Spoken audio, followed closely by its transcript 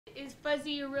Is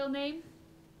Fuzzy your real name?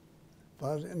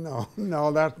 Fuzzy? No,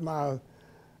 no, that's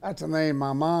a name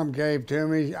my mom gave to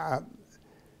me.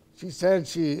 She said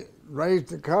she raised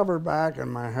the cover back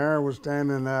and my hair was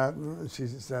standing up. And she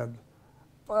said,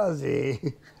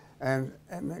 Fuzzy. And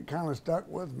it kind of stuck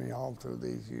with me all through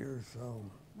these years. So.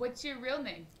 What's your real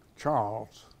name?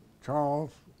 Charles.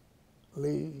 Charles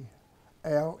Lee,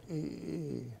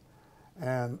 L-E-E.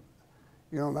 And,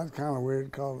 you know, that's kind of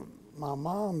weird because my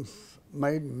mom's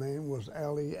maiden name was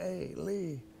L-E-A,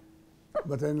 Lee.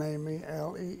 But they named me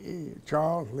L-E-E,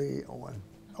 Charles Lee Owen.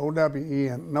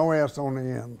 O-W-E-N, no S on the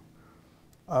end.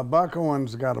 Buck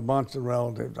Owen's got a bunch of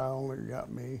relatives. I only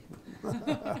got me.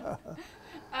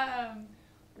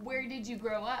 Where did you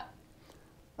grow up?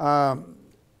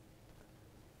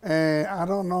 And I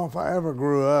don't know if I ever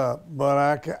grew up, but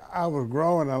I was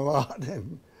growing a lot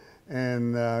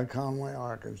in Conway,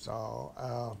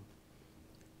 Arkansas.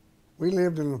 We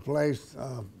lived in a place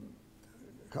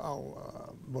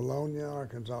called Bologna,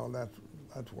 Arkansas.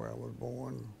 That's where I was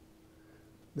born.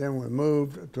 Then we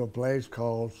moved to a place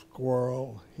called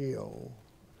Squirrel Hill,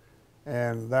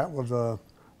 and that was a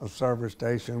service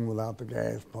station without the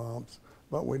gas pumps.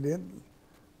 But we did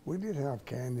have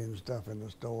candy and stuff in the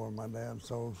store. My dad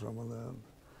sold some of them.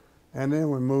 And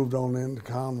then we moved on into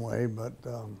Conway, but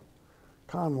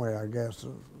Conway, I guess,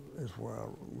 is where I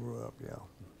grew up, yeah.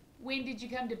 When did you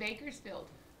come to Bakersfield?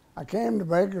 I came to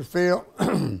Bakersfield,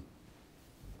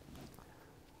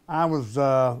 I was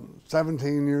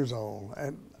 17 years old,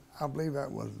 and I believe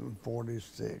that was in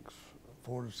 46,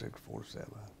 47.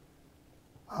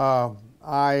 I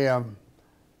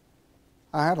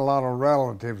had a lot of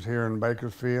relatives here in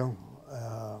Bakersfield,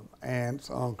 aunts,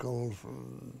 uncles,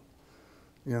 and,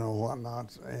 you know,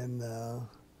 whatnots, and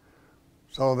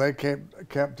so they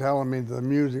kept telling me the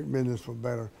music business was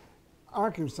better.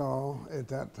 Arkansas at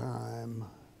that time,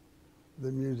 the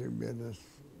music business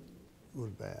was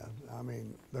bad. I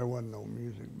mean, there wasn't no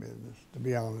music business, to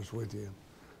be honest with you.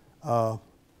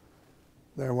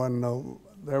 There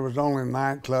was only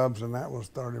nightclubs, and that was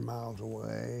 30 miles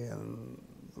away, and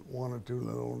one or two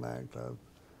little nightclubs.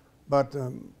 But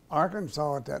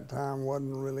Arkansas at that time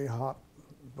wasn't really hot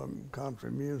from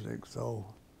country music, so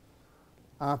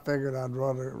I figured I'd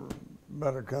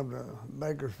better come to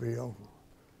Bakersfield.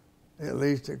 At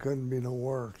least it couldn't be no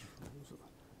worse.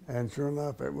 And sure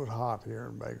enough, it was hot here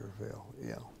in Bakersfield,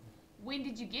 yeah. When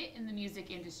did you get in the music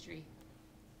industry?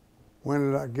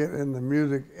 When did I get in the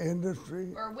music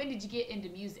industry? Or when did you get into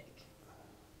music?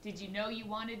 Did you know you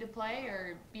wanted to play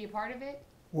or be a part of it?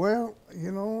 Well,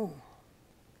 you know,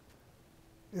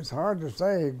 it's hard to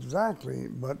say exactly,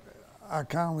 but I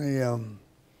kind of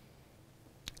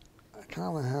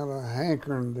had a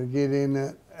hankering to get in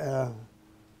it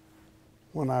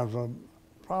when I was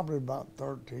probably about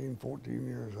 13, 14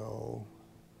 years old.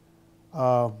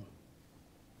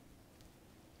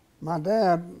 My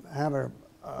dad had a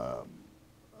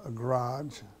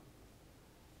garage,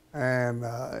 and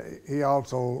he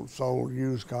also sold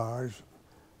used cars.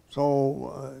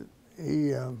 So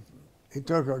he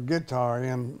took a guitar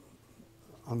in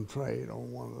on trade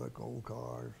on one of the old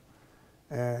cars,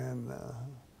 and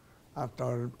I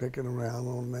started picking around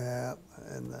on that,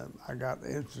 and I got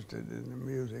interested in the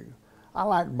music. I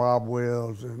like Bob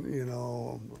Wills and, you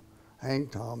know,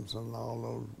 Hank Thompson, all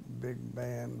those big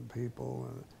band people,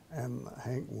 and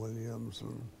Hank Williams,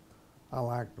 and I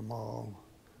liked them all.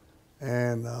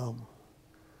 And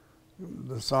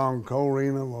the song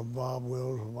Corina with Bob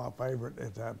Wills was my favorite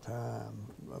at that time.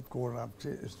 Of course,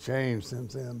 it's changed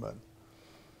since then, but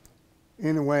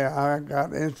anyway, I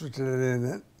got interested in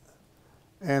it.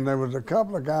 And there was a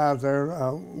couple of guys there.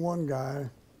 One guy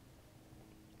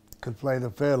could play the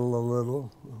fiddle a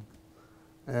little,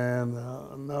 and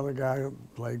another guy could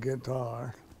play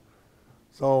guitar.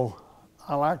 So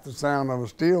I liked the sound of a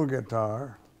steel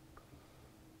guitar.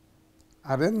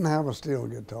 I didn't have a steel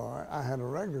guitar. I had a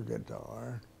regular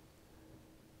guitar,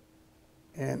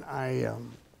 and I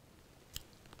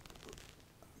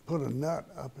put a nut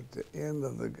up at the end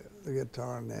of the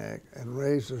guitar neck and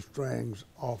raised the strings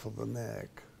off of the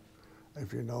neck,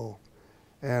 if you know.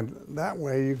 And that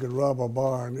way you could rub a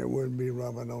bar and it wouldn't be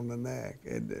rubbing on the neck,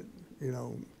 you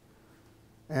know.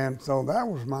 And so that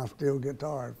was my steel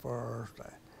guitar at first.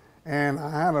 And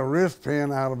I had a wrist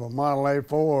pin out of a Model A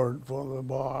Ford for the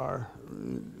bar,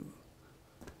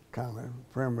 kind of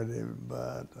primitive,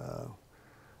 but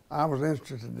I was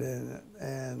interested in it.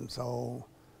 And so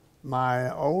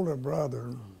my older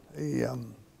brother,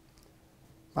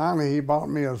 finally he bought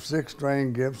me a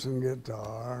 6-string Gibson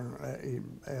guitar. He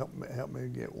helped me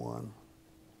get one.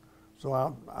 So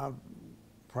I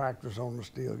practiced on the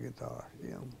steel guitar,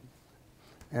 you know.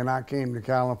 And I came to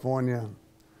California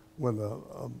with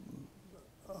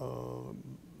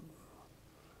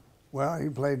well, he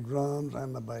played drums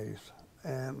and the bass.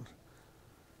 And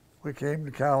we came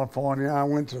to California. I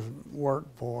went to work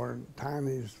for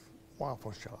Tiny's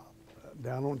Waffle Shop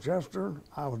down on Chester.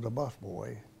 I was the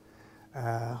busboy.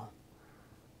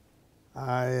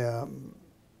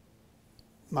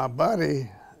 My buddy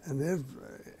and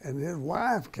his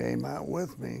wife came out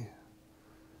with me,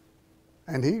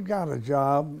 and he got a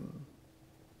job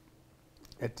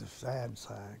at the Sad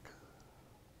Sack.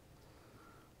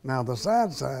 Now the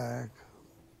Sad Sack,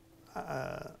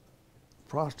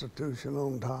 prostitution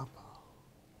on top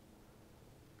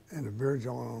and a beer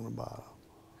joint on the bottom.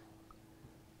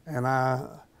 And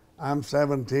I'm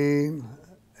 17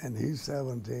 and he's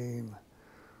 17.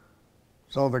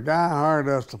 So the guy hired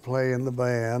us to play in the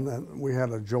band, and we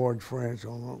had a George French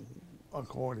on the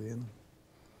accordion.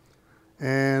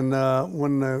 And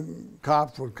when the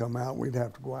cops would come out, we'd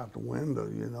have to go out the window,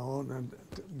 you know,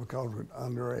 because we're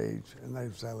underage and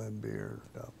they're selling beer and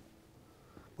stuff.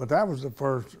 But that was the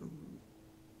first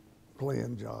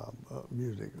playing job,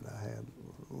 music that I had.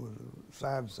 It was a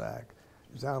Sad Sack.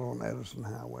 It's out on Edison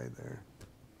Highway there.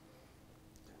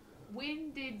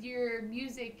 When did your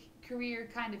music career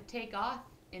kind of take off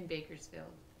in Bakersfield?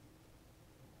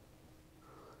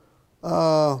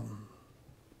 I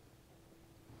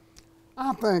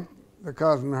think the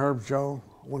Cousin Herb show,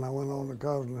 when I went on the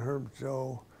Cousin Herb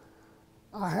show,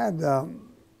 I had,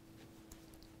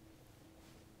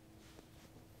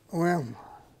 well,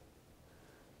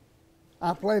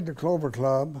 I played the Clover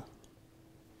Club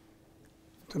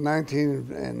to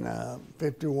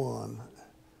 1951.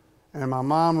 And my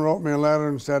mom wrote me a letter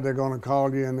and said they're going to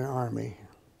call you in the Army.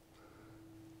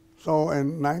 So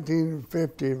in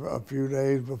 1950, a few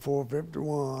days before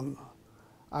 51,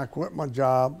 I quit my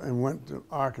job and went to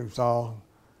Arkansas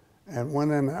and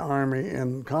went in the Army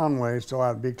in Conway so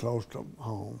I'd be close to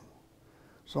home.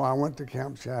 So I went to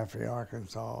Camp Chaffee,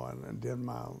 Arkansas, and did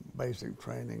my basic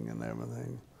training and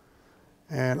everything.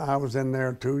 And I was in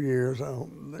there 2 years.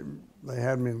 They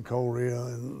had me in Korea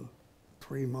in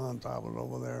 3 months. I was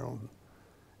over there.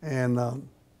 And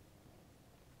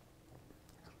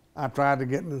I tried to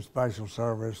get into special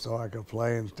service so I could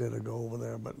play instead of go over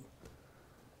there.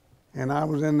 And I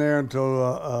was in there until,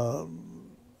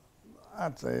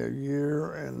 I'd say, a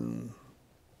year and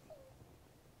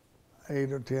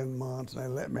 8 or 10 months. And they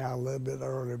let me out a little bit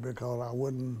early because I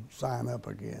wouldn't sign up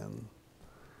again.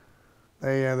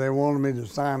 They wanted me to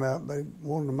sign up. They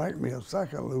wanted to make me a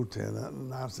second lieutenant,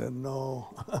 and I said,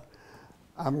 no,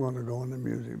 I'm going to go in the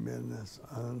music business.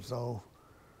 And so,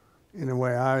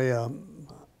 anyway, I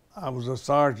was a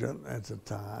sergeant at the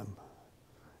time,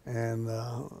 and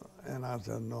I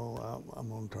said, no, I'm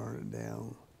going to turn it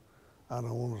down. I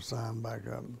don't want to sign back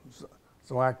up.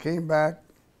 So I came back,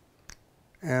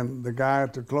 and the guy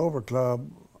at the Clover Club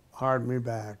hired me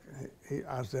back.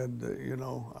 I said, you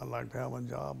know, I'd like to have a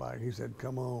job back. He said,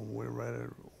 come on, we're ready,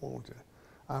 won't you?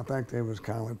 I think they was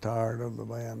kind of tired of the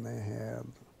band they had.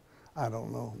 I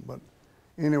don't know, but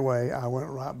anyway, I went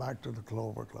right back to the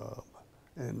Clover Club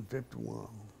in 51.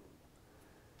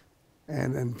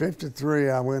 And in 53,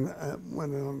 I went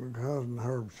in on the Cousin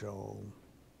Herb show.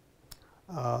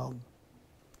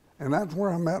 And that's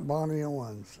where I met Bonnie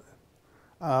Owens.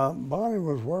 Bonnie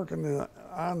was working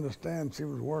I understand she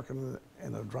was working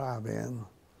in a drive-in.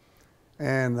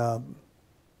 And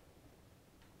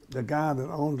the guy that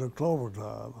owned the Clover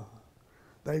Club,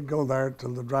 they'd go there to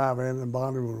the drive-in and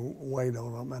Bonnie would wait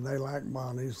on them, and they liked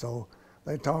Bonnie, so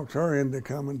they talked her into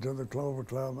coming to the Clover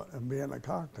Club and being a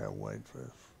cocktail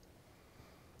waitress.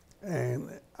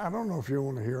 And I don't know if you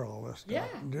want to hear all this stuff. Yeah.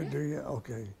 Do you?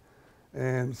 Okay.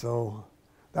 And so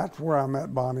that's where I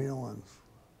met Bonnie Owens.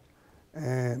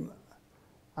 And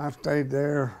I stayed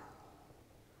there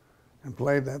and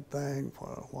played that thing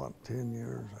for, 10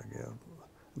 years, I guess,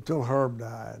 until Herb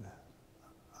died.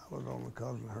 I was on the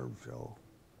Cousin Herb show.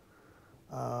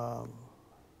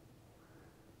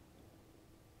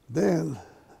 Then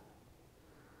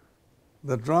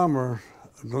the drummer,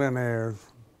 Glenn Ayers,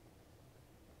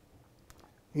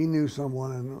 he knew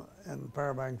someone in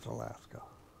Fairbanks, Alaska.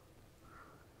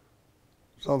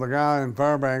 So the guy in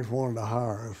Fairbanks wanted to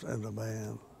hire us as a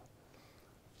band.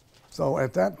 So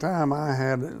at that time, I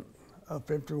had a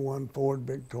 51 Ford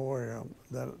Victoria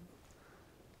that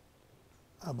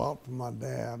I bought from my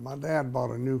dad. My dad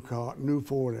bought a new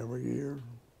Ford every year.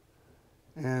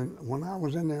 And when I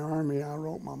was in the Army, I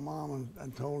wrote my mom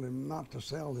and told him not to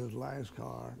sell his last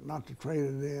car, not to trade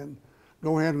it in.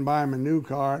 Go ahead and buy him a new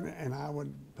car, and I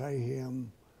would pay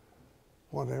him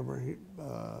whatever he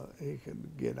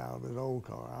could get out of his old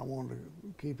car. I wanted to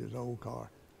keep his old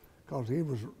car. because he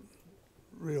was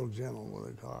real gentle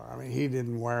with the car. I mean, he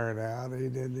didn't wear it out. He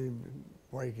didn't even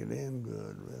break it in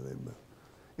good, really. But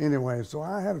anyway, so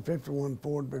I had a 51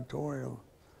 Ford Victoria,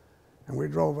 and we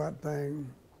drove that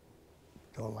thing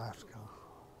to Alaska.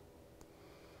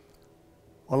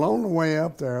 Well, on the way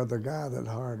up there, the guy that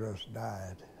hired us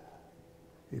died.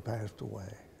 He passed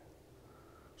away.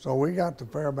 So we got to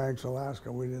Fairbanks,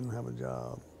 Alaska. We didn't have a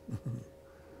job.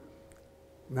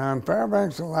 Now in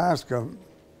Fairbanks, Alaska,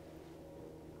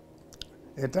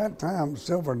 at that time,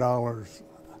 silver dollars.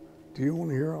 Do you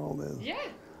want to hear all this? Yeah.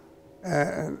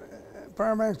 And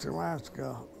Fairbanks,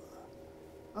 Alaska,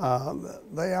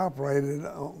 they operated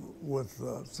with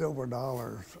silver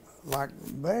dollars. Like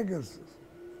Vegas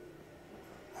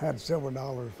had silver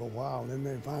dollars for a while, then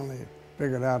they finally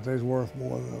figured out they was worth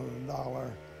more than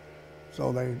 $1.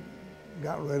 So they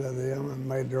got rid of them and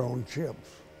made their own chips.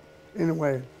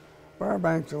 Anyway,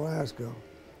 Fairbanks, Alaska,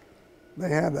 they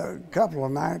had a couple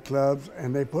of nightclubs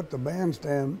and they put the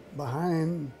bandstand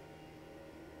behind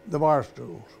the bar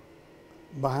stools,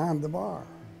 behind the bar.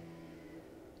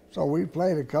 So we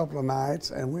played a couple of nights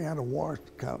and we had a wash,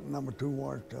 number 2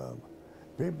 wash tub.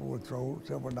 People would throw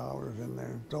silver dollars in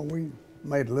there. So we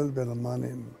made a little bit of money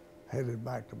and headed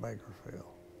back to Bakersfield.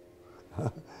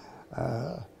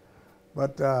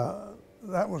 But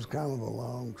that was kind of a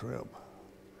long trip.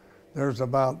 There's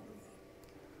about,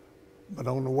 but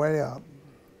on the way up,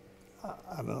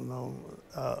 I don't know,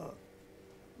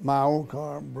 my old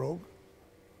car broke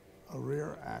a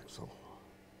rear axle.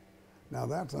 Now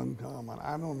that's uncommon,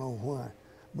 I don't know why,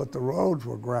 but the roads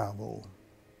were gravel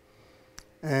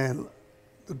and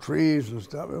the trees and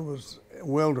stuff, it was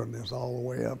wilderness all the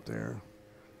way up there.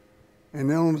 And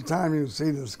the only time you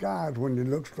see the sky is when you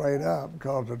look straight up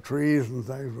because the trees and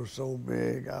things were so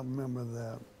big. I remember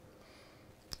that.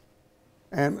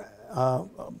 And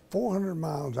 400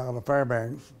 miles out of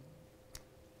Fairbanks,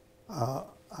 I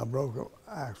broke an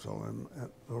axle,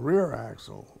 a rear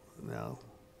axle now,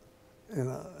 in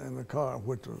a car,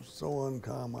 which was so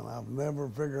uncommon. I've never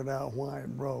figured out why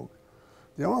it broke.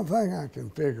 The only thing I can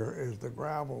figure is the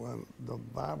gravel and the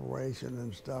vibration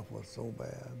and stuff was so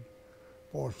bad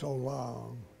for so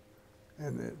long,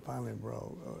 and it finally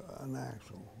broke an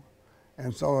axle.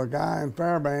 And so a guy in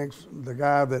Fairbanks, the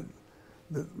guy that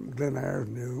Glenn Ayers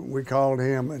knew, we called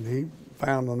him and he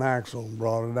found an axle and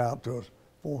brought it out to us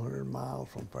 400 miles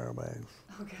from Fairbanks.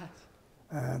 Oh, gosh.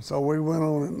 And so we went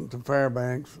on into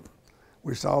Fairbanks.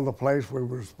 We saw the place we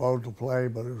were supposed to play,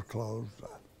 but it was closed.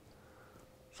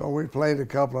 So we played a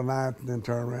couple of nights and then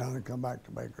turned around and come back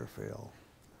to Bakersfield.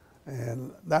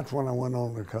 And that's when I went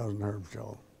on the Cousin Herb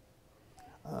show.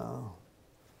 How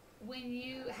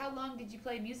long did you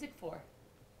play music for?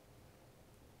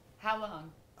 How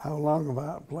long? How long have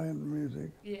I played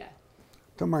music? Yeah.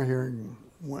 Till my hearing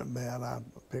went bad, I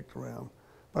picked around.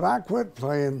 But I quit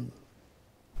playing.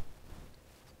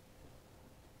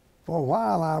 For a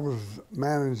while I was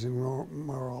managing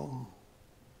Merle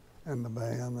and the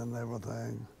band and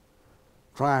everything,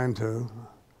 trying to.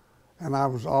 And I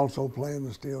was also playing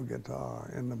the steel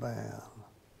guitar in the band.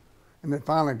 And it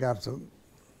finally got so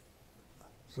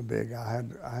big, I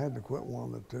had to quit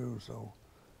one of the two, so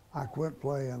I quit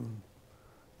playing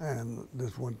and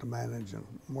just went to managing.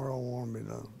 Merle wanted me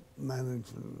to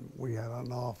manage, and we had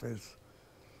an office.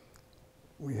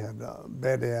 We had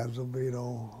Betty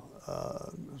Azevedo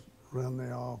run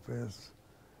the office,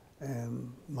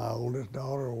 and my oldest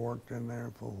daughter worked in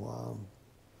there for a while.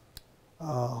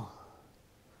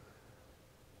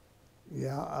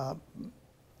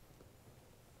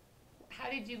 How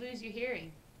did you lose your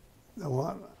hearing? The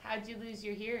what? How did you lose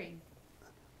your hearing?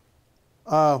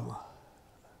 I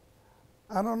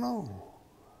don't know.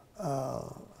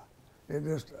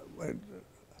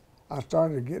 I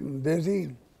started getting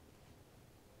dizzy,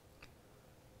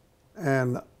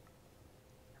 and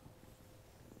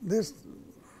this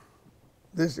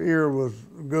ear was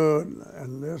good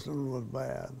and this one was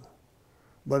bad.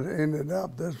 But it ended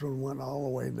up, this one went all the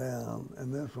way down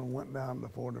and this one went down to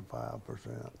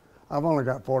 45%. I've only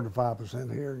got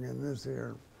 45% hearing in this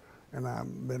ear and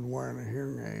I've been wearing a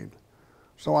hearing aid.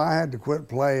 So I had to quit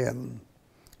playing.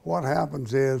 What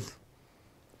happens is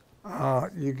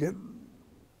you get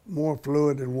more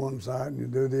fluid in one side and you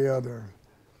do the other.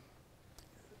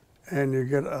 And you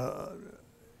get,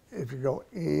 if you go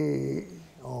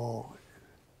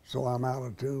so I'm out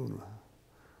of tune.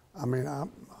 I mean,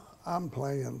 I'm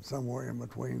playing somewhere in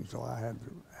between, so I had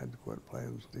to quit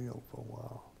playing steel for a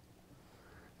while.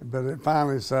 But it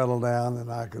finally settled down and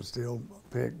I could still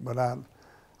pick, but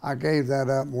I gave that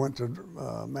up and went to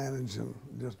managing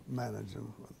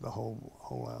the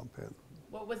whole outfit.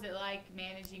 What was it like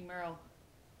managing Merle?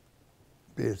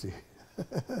 busy.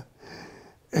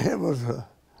 It was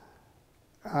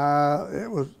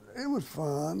it was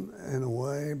fun in a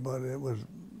way, but it was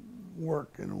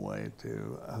work in a way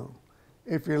too.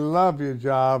 If you love your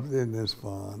job, then it's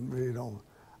fun. You know,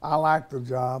 I like the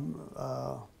job.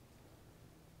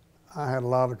 I had a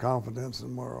lot of confidence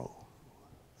in Merle.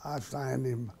 I signed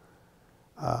him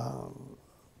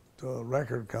to a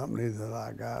record company that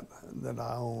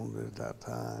I owned at that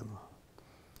time.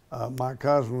 My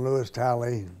cousin Louis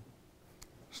Talley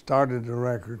started the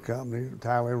record company,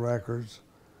 Talley Records,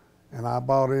 and I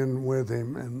bought in with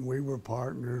him, and we were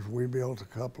partners. We built a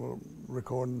couple of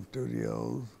recording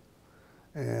studios,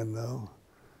 and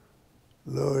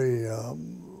Louis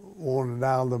wanted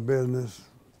out of the business.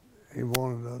 He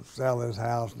wanted to sell his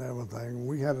house and everything.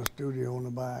 We had a studio in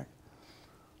the back,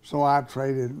 so I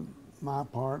traded my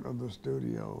part of the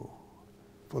studio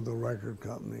for the record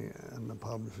company and the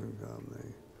publishing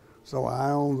company. So I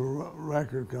owned the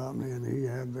record company, and he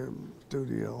had the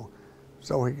studio,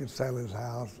 so he could sell his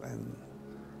house, and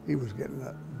he was getting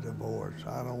a divorce.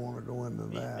 I don't want to go into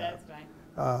that. That's fine.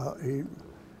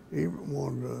 He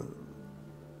wanted to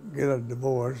get a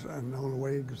divorce, and the only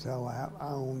way he could sell that,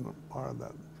 I owned part of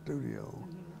that studio.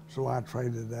 Mm-hmm. So I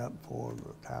traded that for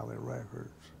the Talley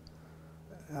Records.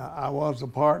 I was a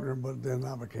partner, but then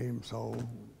I became sole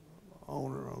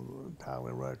owner of the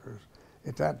Talley Records.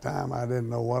 At that time, I didn't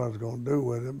know what I was going to do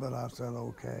with it, but I said,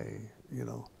 okay, you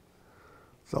know.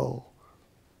 So,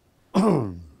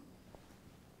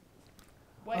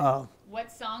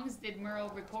 what songs did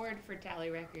Merle record for Talley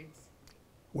Records?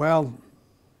 Well,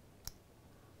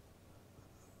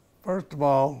 first of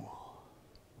all,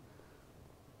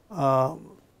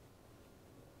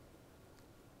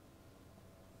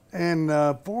 in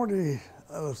 40,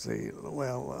 let's see,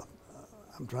 well,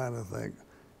 I'm trying to think.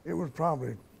 It was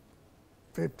probably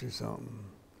 50-something.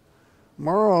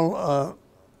 Merle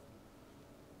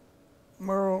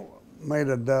made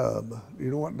a dub.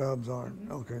 You know what dubs are?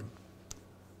 Mm-hmm. Okay.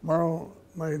 Merle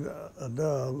made a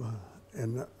dub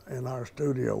in our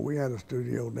studio. We had a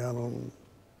studio down on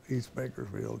East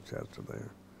Bakersfield, Chester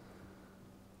there.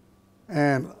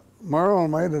 And Merle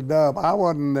made a dub. I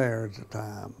wasn't there at the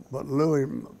time, but Louis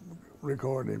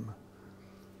recorded him.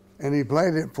 And he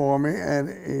played it for me, and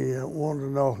he wanted to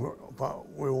know if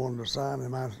we wanted to sign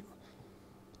him.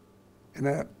 And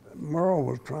that Merle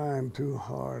was trying too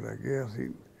hard, I guess.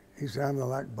 He sounded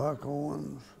like Buck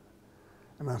Owens.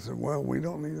 And I said, well, we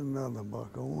don't need another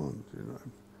Buck Owens, you know.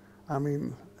 I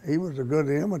mean, he was a good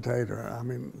imitator. I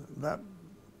mean, that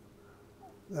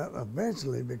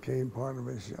eventually became part of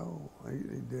his show.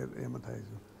 He did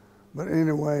imitation. But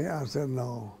anyway, I said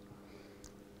no.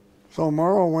 So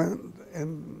Merle went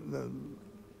in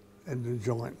the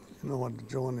joint. You know what the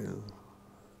joint is?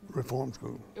 Reform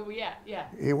school. Oh, yeah, yeah.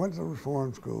 He went to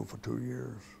reform school for 2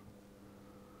 years.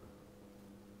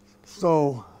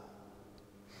 So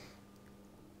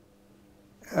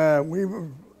we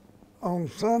were on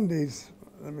Sundays,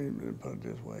 let me put it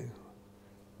this way.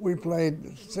 We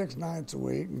played 6 nights a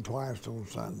week and twice on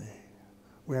Sunday.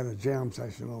 We had a jam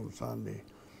session on Sunday.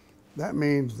 That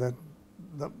means that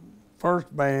the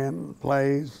first band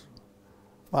plays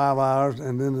 5 hours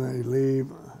and then they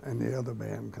leave and the other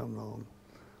band comes on.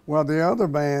 Well, the other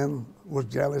band was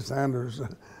Jelly Sanders,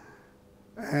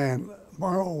 and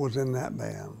Merle was in that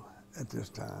band at this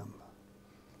time.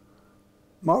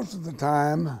 Most of the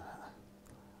time,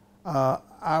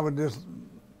 I would just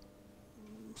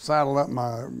saddle up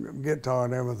my guitar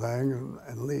and everything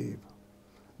and leave.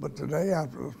 But today,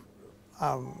 after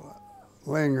I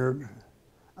lingered,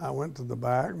 I went to the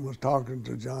back and was talking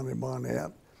to Johnny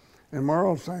Barnett, and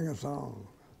Merle sang a song.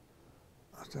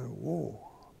 I said, whoa,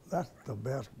 that's the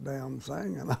best damn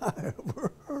singing I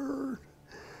ever heard.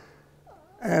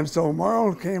 And so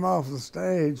Merle came off the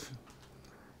stage,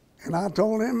 and I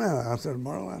told him that. I said,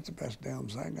 Merle, that's the best damn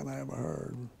singing I ever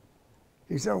heard.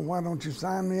 He said, well, why don't you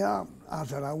sign me up? I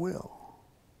said, I will.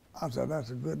 I said, that's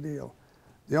a good deal.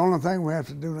 The only thing we have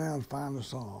to do now is find a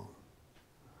song.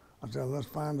 I said, let's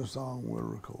find a song we'll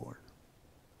record.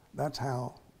 That's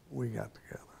how we got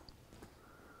together.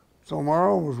 So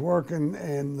Merle was working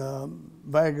in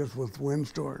Vegas with Win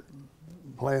Stewart,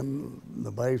 playing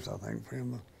the bass, I think, for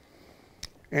him.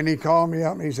 And he called me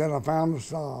up and he said, I found a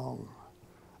song.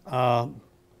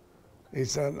 I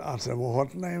said, well,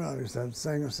 what's the name of it? He said,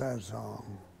 Sing a Sad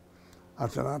Song. I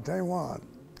said, I'll tell you what,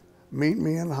 meet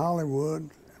me in Hollywood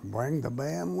and bring the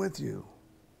band with you.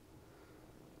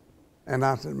 And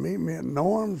I said, meet me at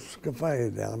Norm's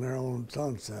Cafe down there on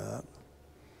Sunset,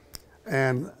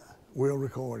 and we'll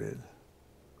record it.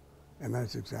 And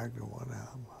that's exactly what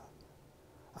happened.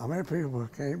 How many people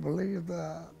can't believe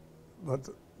that? But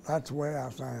that's the way I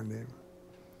signed him.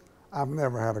 I've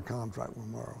never had a contract with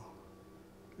Merle.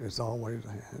 It's always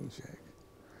a handshake.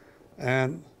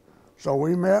 And so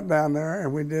we met down there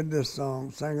and we did this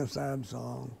song, Sing a Sad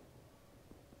Song.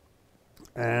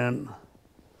 And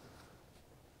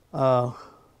I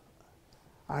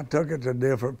took it to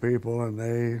different people and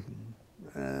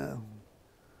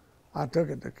I took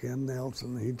it to Ken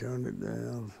Nelson, he turned it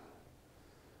down.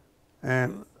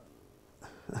 And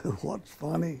what's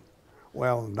funny,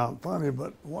 well, not funny,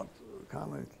 but what's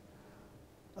kind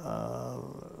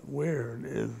of weird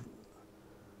is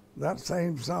that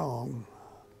same song,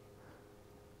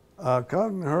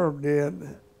 Cousin Herb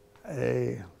did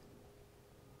a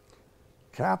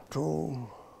Capitol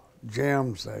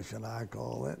jam session, I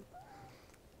call it.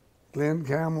 Glenn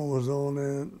Campbell was on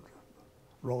it,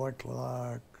 Roy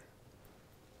Clark,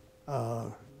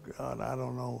 God, I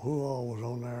don't know who all was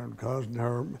on there, and Cousin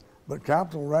Herb, but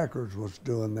Capitol Records was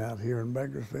doing that here in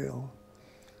Bakersfield.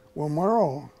 Well,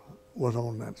 Merle was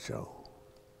on that show.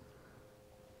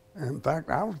 In fact,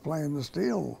 I was playing the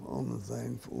steel on the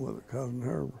thing with Cousin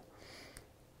Herb.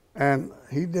 And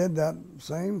he did that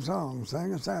same song,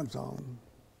 Sang a Sad Song.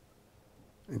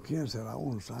 And Ken said, I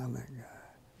want to sign that guy.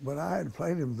 But I had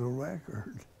played him the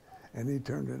record, and he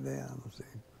turned it down. See.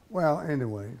 Well,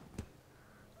 anyway,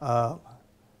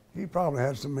 he probably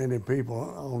had so many people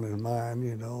on his mind,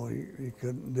 you know, he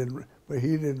didn't, but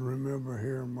he didn't remember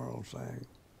hearing Merle sing.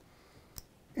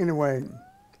 Anyway,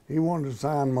 he wanted to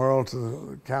sign Merle to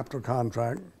the Capitol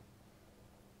contract,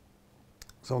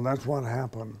 so that's what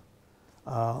happened.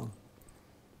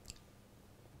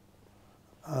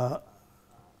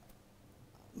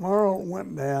 Merle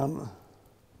went down,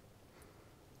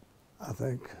 I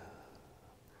think,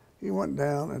 he went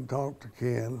down and talked to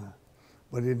Ken,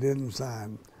 but he didn't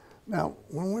sign. Now,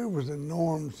 when we was in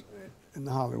Norm's in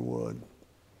Hollywood,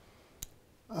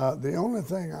 the only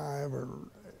thing I ever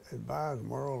advised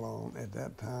Merle on at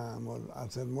that time was, I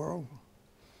said, Merle,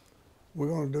 we're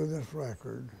going to do this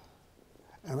record.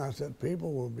 And I said,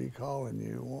 people will be calling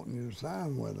you, wanting you to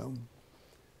sign with them.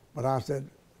 But I said,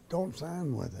 don't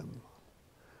sign with them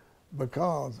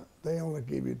because they only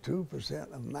give you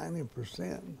 2% of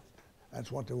 90%.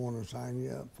 That's what they want to sign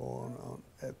you up for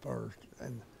at first.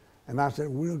 And I said,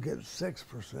 we'll get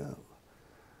 6%.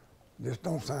 Just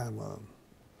don't sign with them.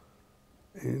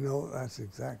 And you know, that's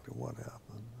exactly what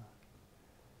happened.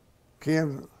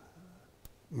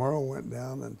 Merle went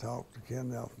down and talked to Ken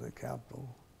Nelson at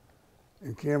Capitol.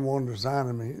 And Ken wanted to sign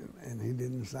him, and he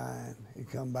didn't sign. He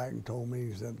come back and told me,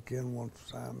 he said, Ken wants to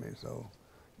sign me, so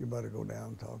you better go down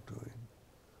and talk to him.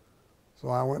 So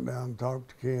I went down and talked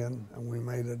to Ken, and we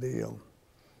made a deal.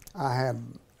 I had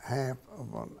half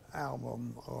of an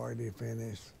album already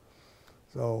finished.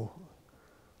 So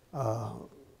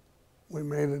we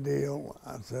made a deal.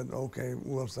 I said, okay,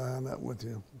 we'll sign up with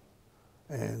you.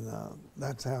 And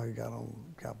that's how he got on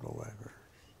Capitol Records.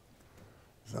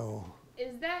 So.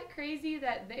 Is that crazy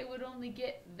that they would only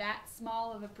get that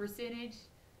small of a percentage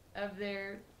of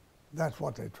their? That's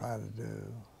what they try to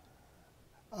do.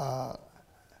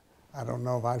 I don't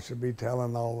know if I should be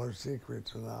telling all their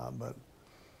secrets or not,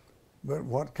 but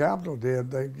what Capitol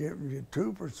did, they give you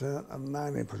 2% of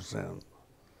 90%.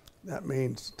 That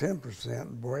means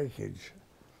 10% breakage.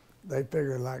 They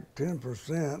figure like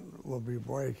 10% will be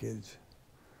breakage.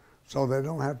 So they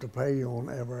don't have to pay you on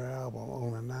every album.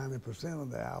 Only 90% of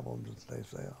the albums that they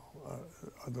sell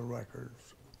are the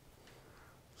records.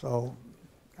 So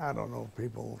I don't know if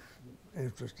people are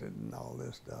interested in all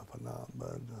this stuff or not,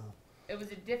 but. It was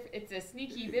it's a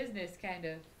sneaky business, kind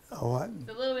of. Oh, what? It's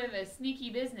a little bit of a sneaky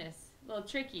business, a little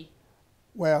tricky.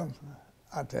 Well,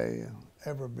 I tell you,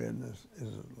 every business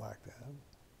is like that,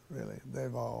 really.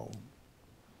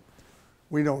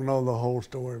 We don't know the whole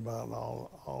story about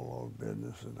all those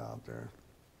businesses out there.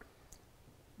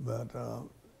 But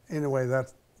anyway,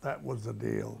 that was the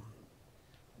deal.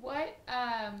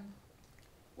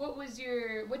 What's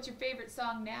your favorite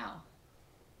song now?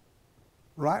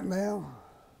 Right now?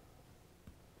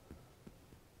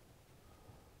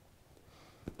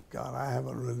 God, I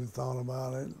haven't really thought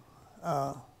about it.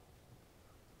 I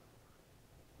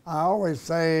always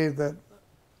say that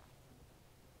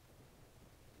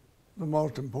the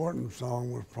most important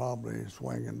song was probably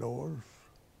Swinging Doors.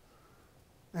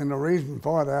 And the reason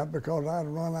for that, because I'd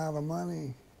run out of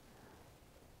money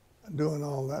doing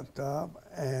all that stuff,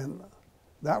 and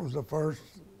that was the first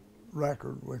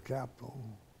record with Capitol.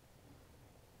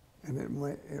 And it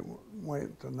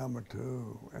went to number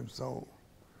 2, and so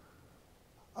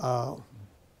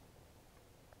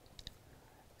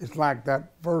it's like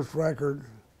that first record,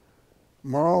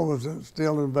 Merle was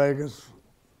still in Vegas,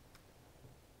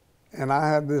 and I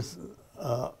had this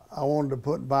I wanted to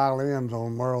put violins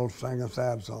on Merle's Sing a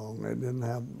Sad Song. It didn't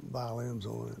have violins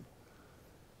on it.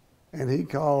 And he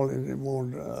called and he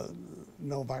wanted to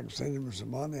know if I could send him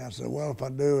some money. I said, well, if I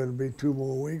do, it'll be 2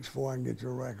 more weeks before I can get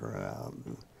your record out.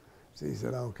 So he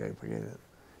said, okay, forget it.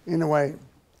 Anyway,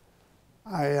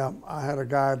 I had a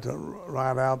guy to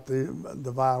write out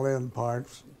the violin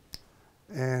parts,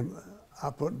 and I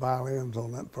put violins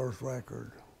on that first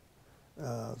record,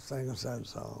 Sing a Sad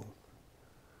Song.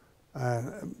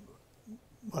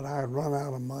 But I had run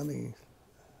out of money.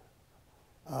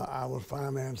 I was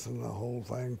financing the whole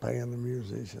thing, paying the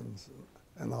musicians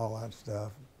and all that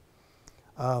stuff.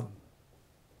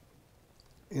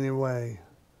 Anyway.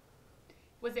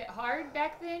 Was it hard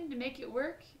back then to make it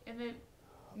work in the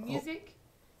music?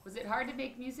 Was it hard to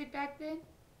make music back then?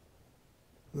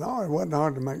 No, it wasn't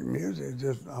hard to make music, it's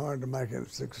just hard to make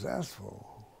it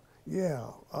successful.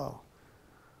 Yeah,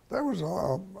 there was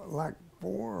like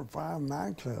 4 or 5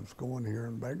 nightclubs going here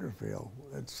in Bakersfield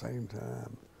at the same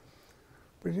time.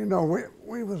 But you know,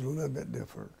 we was a little bit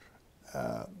different.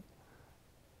 Now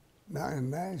in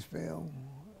Nashville,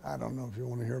 I don't know if you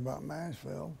want to hear about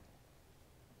Nashville,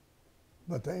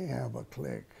 but they have a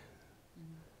clique.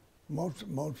 Most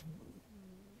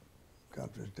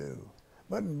countries do.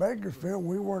 But in Bakersfield,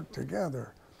 we worked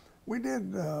together. We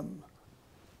did,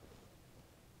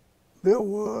 Bill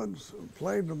Woods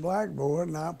played the Blackboard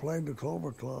and I played the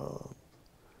Clover Club.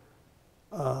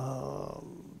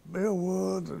 Bill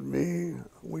Woods and me,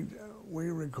 we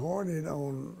recorded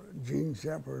on Gene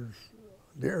Shepard's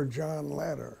Dear John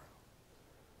letter.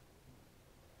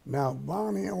 Now,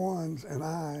 Bonnie Owens and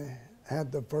I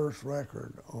had the first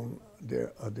record on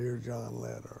a Dear John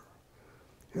letter.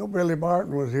 Hillbilly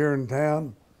Barton was here in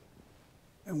town,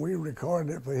 and we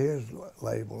recorded it for his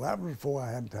label. That was before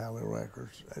I had Tally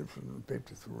Records. It was in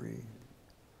 '53.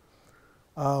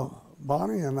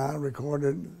 Bonnie and I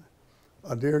recorded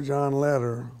a Dear John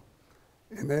letter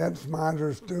in Ed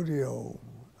Smiser's studio,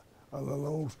 a little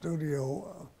old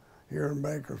studio here in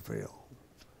Bakersfield.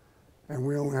 And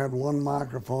we only had one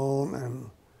microphone, and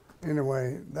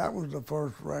anyway, that was the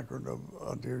first record of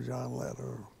a Dear John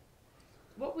letter.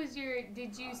 What was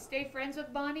did you stay friends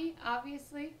with Bonnie,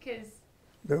 obviously? Because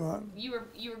you were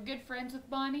good friends with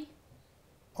Bonnie?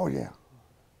 Oh, yeah.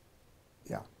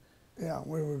 Yeah,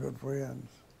 we were good friends.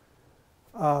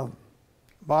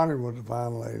 Bonnie was a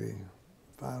fine lady,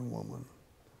 fine woman.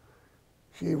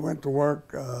 She went to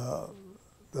work at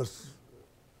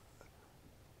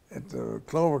the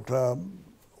Clover Club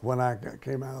when I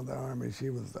came out of the Army. She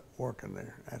was working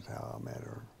there. That's how I met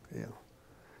her, yeah.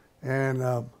 And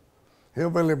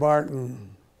Hillbilly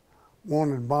Barton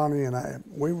wanted Bonnie and I,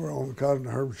 we were on the Cousin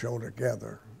Herb show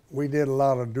together. We did a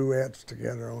lot of duets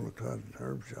together on the Cousin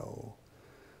Herb show.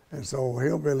 And so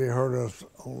Hillbilly heard us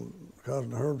on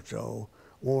Cousin Herb show,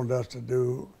 wanted us to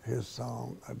do his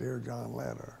song, A Dear John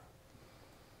Letter.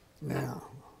 Now,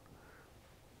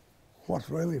 what's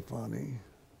really funny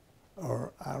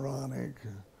or ironic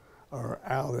or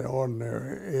out of the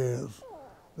ordinary is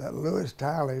that Louis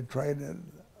Talley traded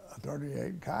a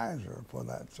 '38 Kaiser for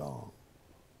that song.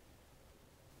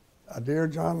 A Dear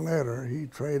John Letter, he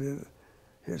traded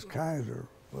his Kaiser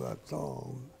for that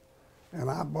song, and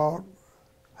I bought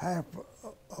half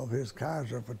of his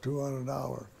Kaiser for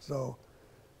 $200. So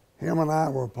him and I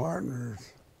were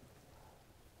partners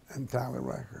in Tally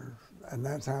Records, and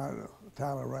that's how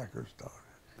Tally Records started.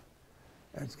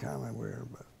 It's kind of weird,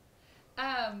 but.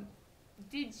 How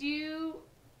did you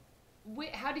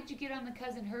get on the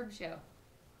Cousin Herb show?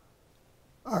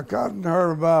 Cousin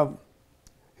Herb,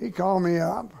 he called me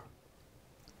up.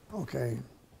 Okay,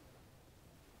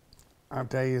 I'll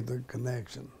tell you the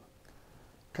connection.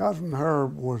 Cousin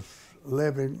Herb was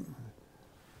living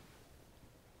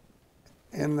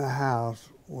in the house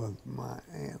with my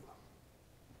aunt.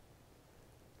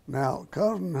 Now,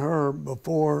 Cousin Herb,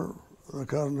 before the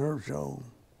Cousin Herb show,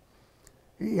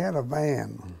 he had a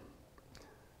van.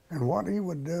 And what he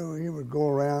would do, he would go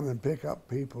around and pick up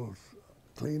people's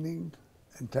cleaning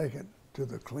and take it to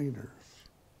the cleaners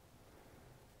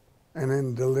and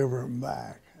then deliver them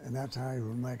back. And that's how he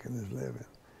was making his living.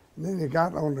 And then he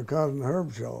got on the Cousin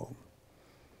Herb show.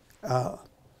 He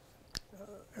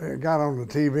got on the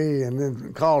TV and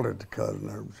then called it the Cousin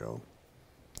Herb show.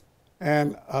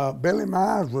 And Billy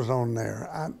Mize was on there.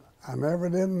 I never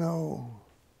did know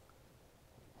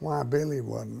why Billy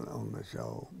wasn't on the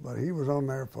show, but he was on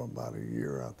there for about a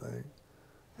year, I think.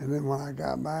 And then when I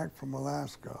got back from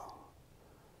Alaska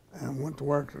and went to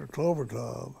work at the Clover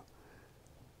Club,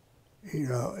 he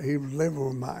was living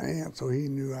with my aunt, so he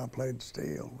knew I played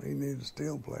steel. He needed a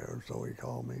steel player, so he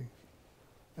called me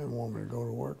and wanted me to go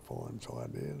to work for him, so I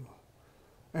did.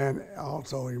 And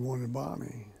also he wanted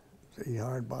Bonnie. So he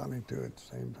hired Bonnie too at the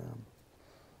same time.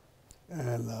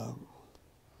 And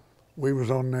we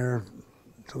was on there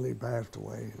till he passed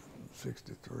away in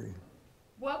 '63.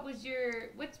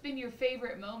 What's been your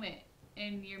favorite moment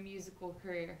in your musical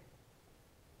career?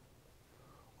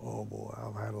 Oh boy,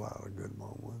 I've had a lot of good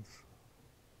moments.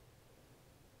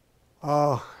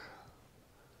 Uh,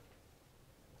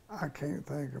 I can't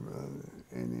think of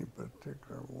any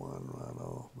particular one right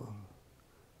off, but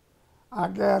I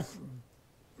guess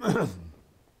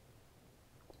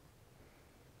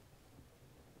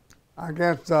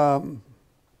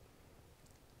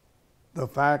the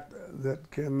fact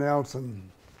that Ken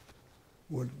Nelson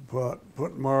would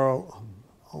put Merle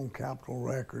on Capitol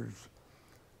Records,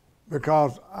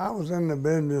 because I was in the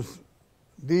business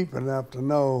deep enough to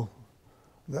know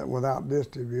that without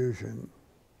distribution,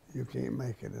 you can't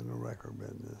make it in the record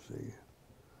business. See?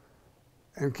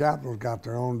 And Capitol's got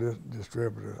their own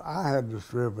distributors. I had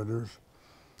distributors,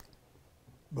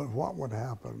 but what would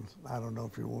happen, I don't know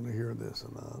if you want to hear this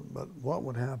or not, but what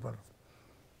would happen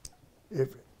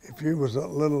if you was a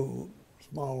little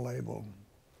small label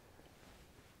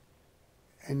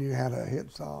and you had a hit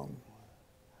song,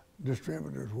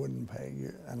 distributors wouldn't pay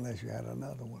you unless you had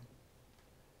another one.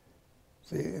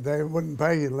 See, they wouldn't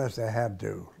pay you unless they had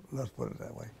to, let's put it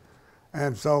that way.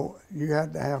 And so you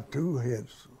had to have 2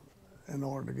 hits in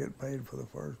order to get paid for the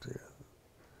first hit.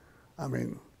 I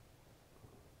mean,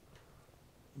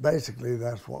 basically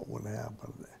that's what would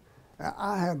happen.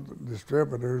 I had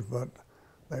distributors, but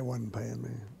they wasn't paying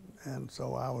me, and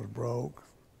so I was broke.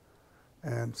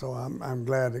 And so I'm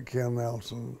glad that Ken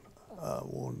Nelson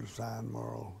wanted to sign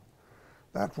Merle.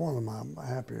 That's one of my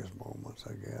happiest moments,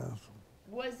 I guess.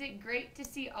 Was it great to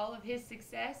see all of his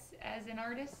success as an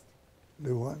artist?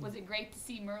 Do what? Was it great to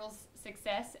see Merle's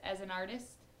success as an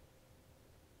artist?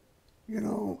 You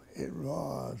know, it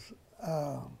was.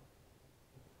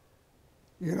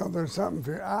 You know, there's something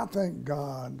for you. I thank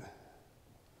God.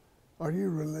 Are you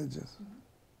religious? Mm-hmm.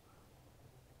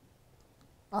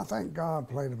 I think God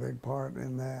played a big part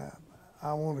in that.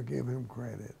 I want to give him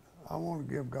credit. I want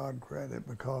to give God credit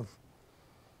because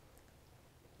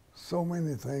so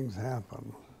many things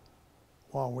happened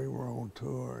while we were on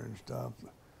tour and stuff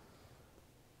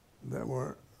that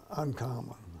were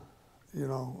uncommon. You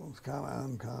know, it was kind of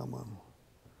uncommon.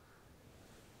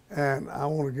 And I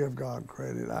want to give God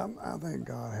credit. I think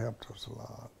God helped us a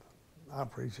lot. I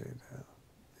appreciate that.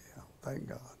 Yeah, thank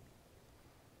God.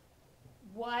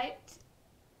 What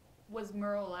was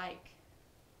Merle like?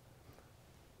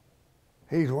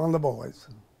 He's one of the boys.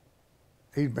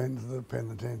 He's been to the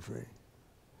penitentiary.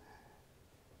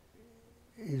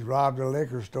 He's robbed a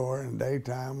liquor store in the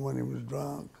daytime when he was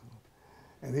drunk,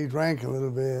 and he drank a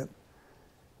little bit.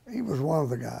 He was one of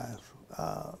the guys.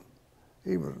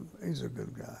 He's a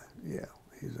good guy. Yeah,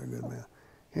 he's a good man.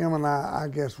 Him and I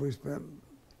guess we spent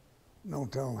no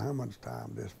telling how much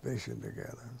time just fishing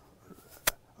together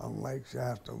on Lake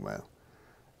Shasta. Well,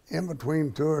 in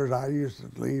between tours, I used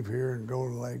to leave here and go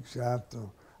to Lake Shasta.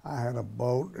 I had a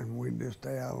boat, and we'd just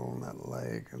stay out on that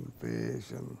lake and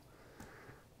fish. And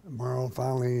Merle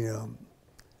finally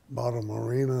bought a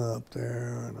marina up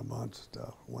there, and a bunch of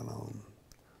stuff went on.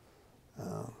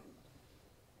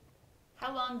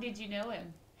 How long did you know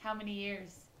him? How many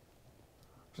years?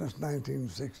 Since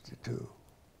 1962.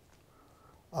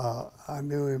 I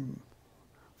knew him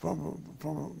from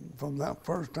that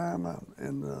first time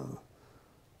in the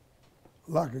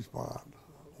Lucky Spot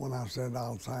when I said,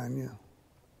 "I'll sign you."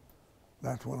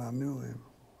 That's when I knew him.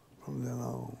 From then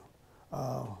on.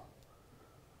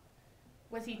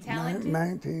 Was he talented?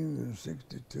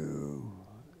 1962.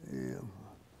 Yeah.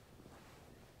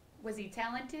 Was he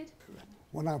talented?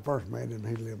 When I first met him,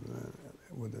 he lived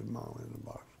with his mom in a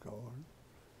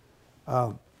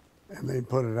boxcar. And they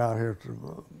put it out here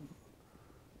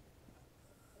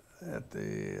at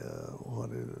the,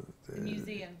 what is it? The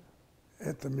museum.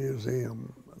 At the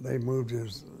museum. They moved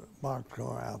his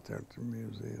boxcar out there to the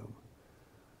museum.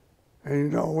 And you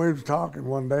know, we was talking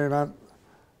one day,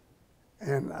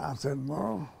 and I said,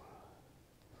 "Merle,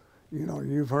 you know,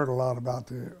 you've heard a lot about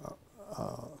the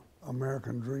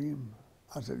American dream."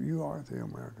 I said, "You are the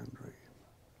American dream."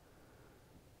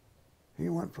 He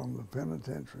went from the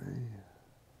penitentiary.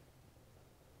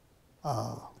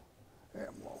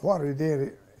 What he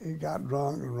did, he got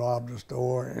drunk and robbed a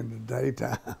store in the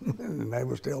daytime, and they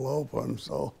were still open,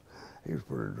 so he was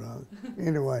pretty drunk.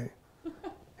 Anyway,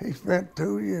 he spent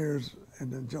 2 years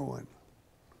in the joint,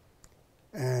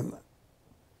 and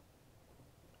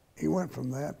he went from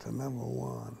that to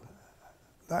 #1.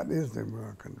 That is the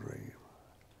American dream,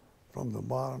 from the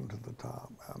bottom to the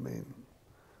top. I mean,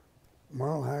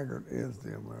 Merle Haggard is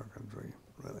the American dream,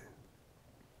 really.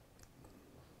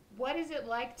 What is it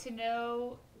like to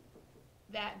know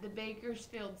that the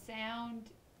Bakersfield Sound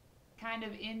kind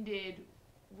of ended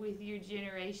with your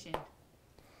generation?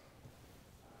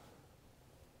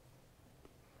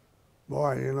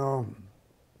 Boy, you know,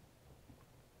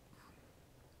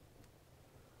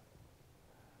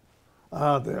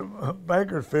 the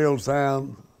Bakersfield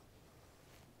Sound,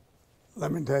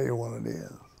 let me tell you what it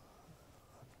is.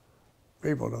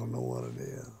 People don't know what it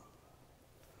is.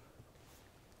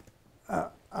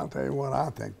 I'll tell you what I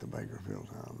think the Bakersfield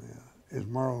Sound is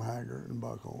Merle Haggard and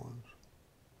Buck Owens.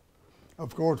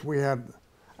 Of course, we had,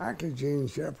 actually Gene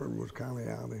Shepherd was kind of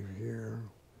out of here,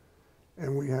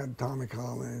 and we had Tommy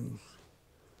Collins.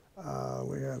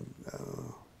 We had, I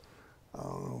don't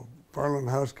know, Ferlin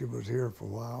Husky was here for a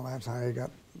while. That's how he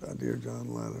got Dear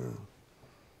John Letter.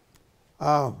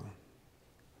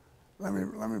 Let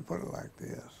me put it like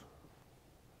this.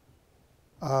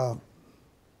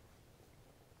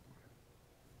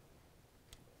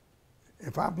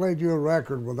 If I played you a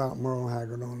record without Merle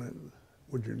Haggard on it,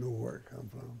 would you know where it come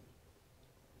from?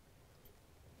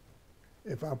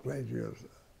 If I played you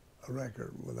a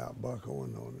record without Buck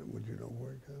Owen on it, would you know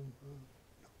where it come from?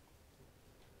 No.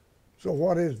 So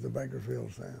what is the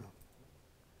Bakersfield Sound?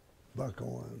 Buck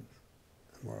Owens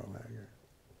and Merle Haggard.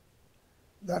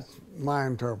 That's my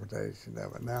interpretation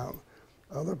of it. Now,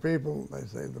 other people, they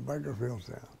say the Bakersfield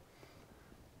Sound.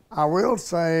 I will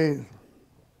say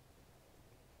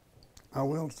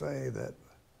that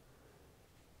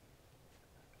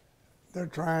they're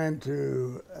trying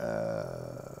to,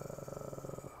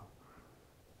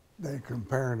 they're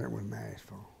comparing it with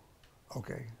Nashville.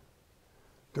 Okay.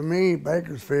 To me,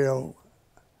 Bakersfield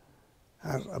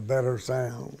has a better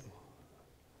sound,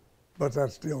 but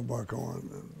that's still Buck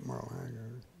Owens and Merle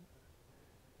Haggard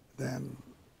than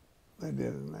they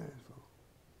did in Nashville.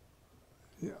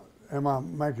 Yeah. Am I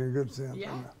making good sense?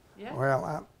 Yeah. Yeah.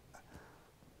 Well,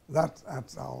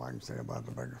 that's all I can say about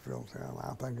the Bakersfield Sound.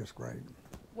 I think it's great.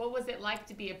 What was it like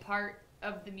to be a part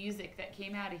of the music that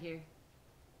came out of here?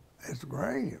 It's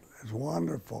great. It's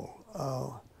wonderful.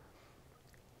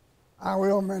 I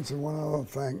will mention one other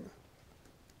thing.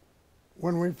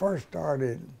 When we first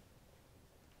started,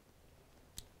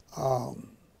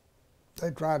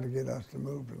 they tried to get us to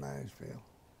move to Nashville,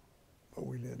 but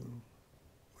we didn't.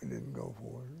 We didn't go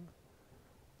for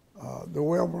it. The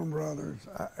Wilburn Brothers,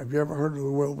 have you ever heard of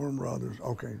the Wilburn Brothers?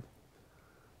 Okay.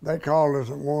 They called us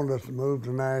and wanted us to move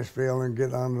to Nashville and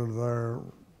get under their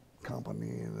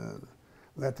company and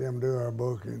let them do our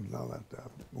bookings and all that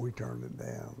stuff. We turned it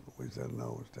down. We said,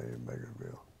 no, we'll stay in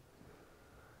Bakersfield.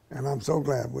 And I'm so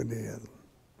glad we did.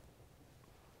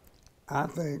 I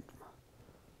think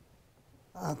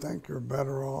you're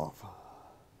better off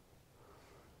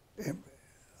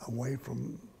away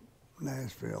from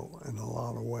Nashville in a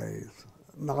lot of ways.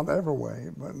 Not every way,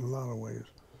 but in a lot of ways.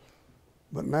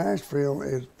 But Nashville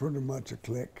is pretty much a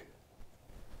clique.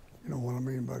 You know what I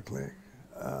mean by clique?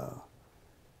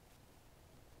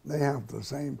 They have the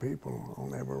same people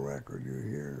on every record you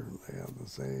hear. They have the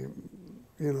same,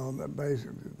 you know, that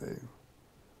basically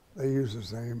they use the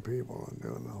same people in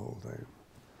doing the whole thing.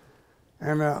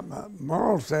 And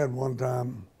Merle said one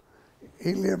time,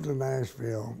 he lived in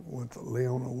Nashville with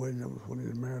Leona Williams when he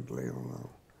was married to Leona.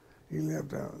 He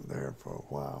lived out there for a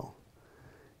while.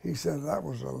 He said that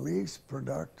was the least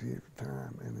productive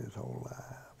time in his whole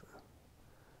life.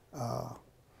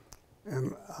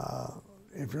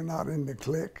 If you're not in the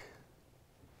clique,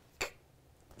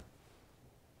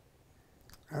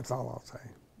 that's all I'll say.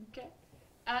 Okay.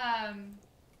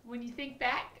 When you think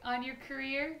back on your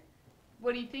career,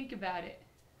 what do you think about it?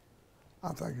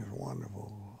 I think it's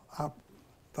wonderful. I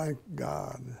thank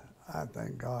God. I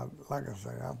thank God. Like I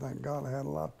say, I think God had a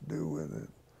lot to do with it.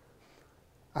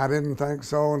 I didn't think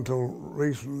so until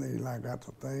recently. I got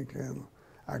to thinking.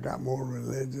 I got more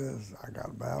religious. I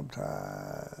got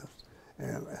baptized.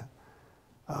 And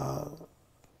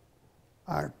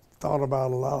I thought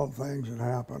about a lot of things that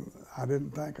happened. I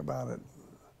didn't think about it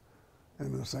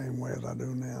in the same way as I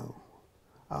do now.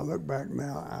 I look back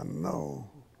now, I know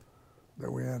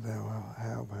that we had to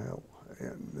have help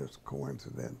in this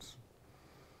coincidence.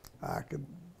 I could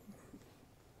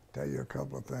tell you a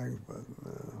couple of things, but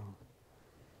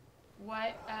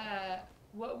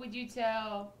what would you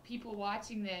tell people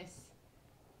watching this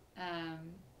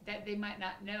that they might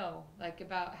not know, like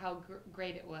about how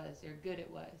great it was or good it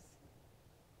was?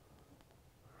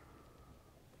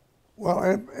 Well,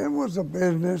 it was a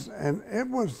business, and it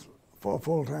was for a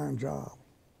full-time job.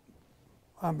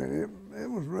 I mean, it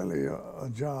was really a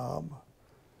job,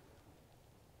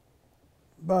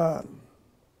 but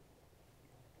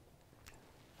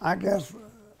I guess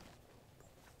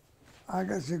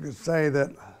you could say that,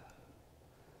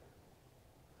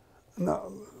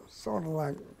 no, sort of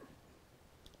like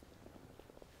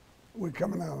we're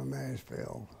coming out of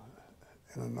Nashville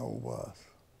in an old bus.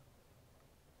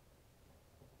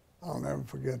 I'll never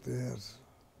forget this.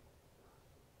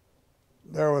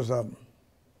 There was a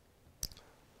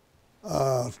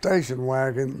station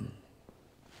wagon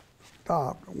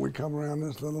stopped. We come around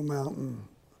this little mountain.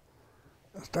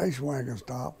 A station wagon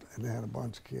stopped, and they had a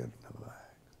bunch of kids in the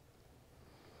back.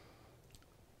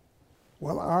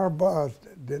 Well, our bus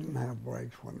didn't have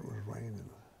brakes when it was raining.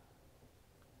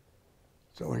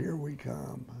 So here we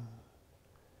come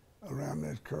around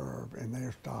this curve, and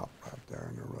they're stopped right there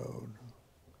in the road.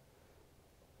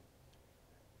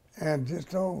 And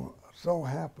just so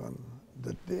happened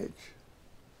the ditch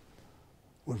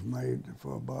was made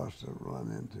for a bus to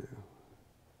run into.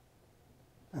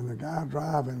 And the guy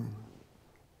driving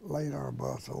laid our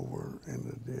bus over in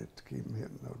the ditch to keep from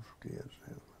hitting those kids.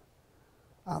 And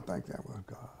I think that was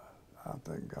God. I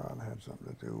think God had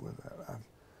something to do with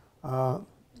that.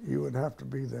 You would have to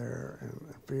be there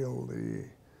and feel the,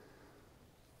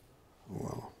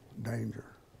 well, danger.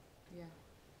 Yeah.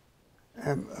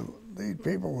 And these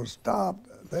people were stopped.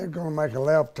 They were going to make a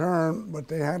left turn, but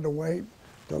they had to wait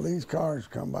till these cars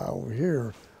come by over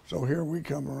here. So here we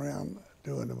come around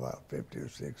doing about 50 or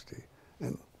 60,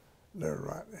 and they're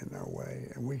right in their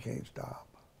way, and we can't stop.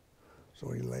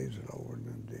 So he lays it over in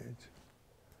the ditch.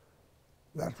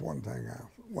 That's one thing.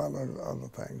 Well, there's other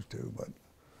things too, but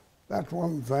that's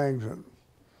one of the things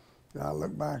that I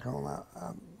look back on.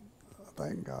 I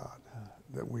thank God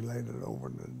that we laid it over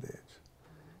in the ditch.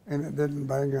 And it didn't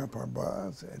bang up our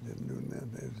bus. It didn't do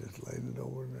nothing. It just laid it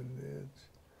over in the ditch.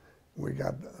 We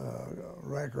got a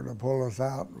wrecker to pull us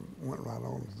out and went right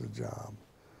on to the job.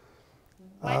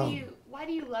 Why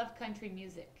do you love country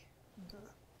music?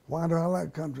 Why do I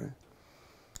like country?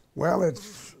 Well,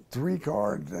 it's 3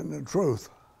 chords and the truth.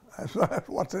 That's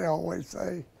what they always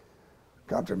say.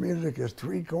 Country music is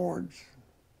 3 chords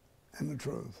and the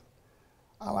truth.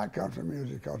 I like country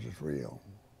music because it's real.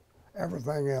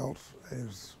 Everything else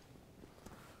is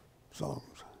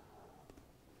songs,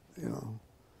 you know.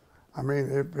 I mean,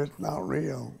 if it's not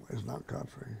real, it's not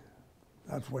country.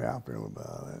 That's the way I feel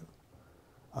about it.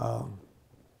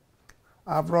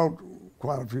 I've wrote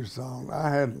quite a few songs. I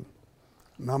had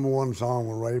 #1 song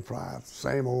with Ray Price,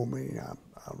 Same Old Me, I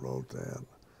wrote that.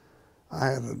 I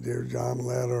had a Dear John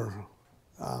letter,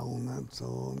 I own that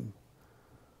song.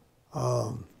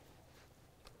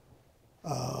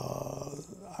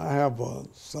 I have a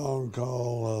song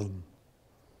called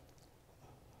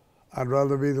I'd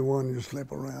Rather Be the One You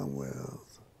Slip Around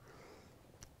With.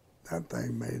 That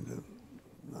thing made the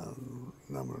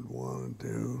 #1 and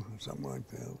 2, something like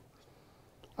that.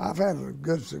 I've had a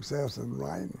good success in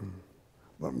writing,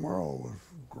 but Merle was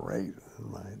great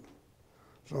in writing.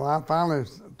 So I finally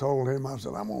told him, I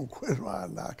said, I'm gonna quit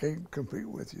writing. I can't compete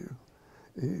with you.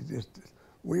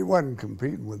 We wasn't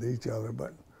competing with each other,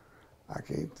 but I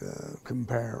can't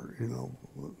compare, you know.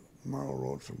 Merle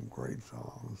wrote some great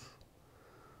songs.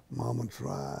 Mama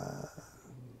Tried.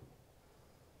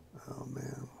 Oh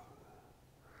man.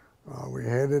 We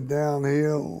headed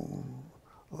downhill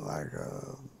like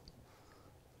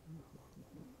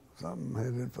something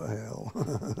headed for hell.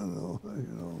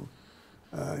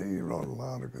 He wrote a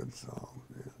lot of good songs.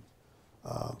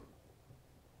 Yeah.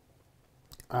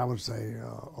 I would say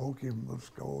Okie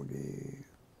Muskogee,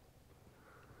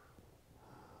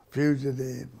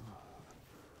 Fugitive,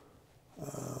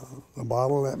 The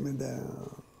Bottle Let Me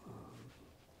Down,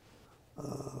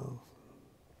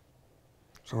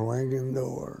 Swinging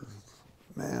Doors.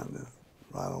 Man, just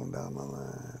right on down the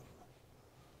line,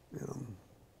 you know.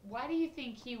 Why do you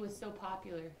think he was so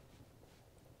popular?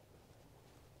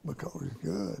 Because he's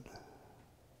good.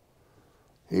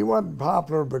 He wasn't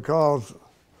popular because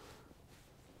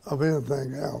of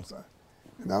anything else.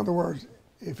 In other words,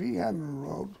 if he hadn't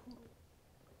wrote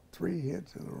 3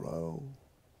 hits in a row,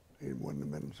 he wouldn't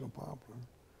have been so popular.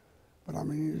 But I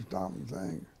mean, you stop and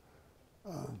think,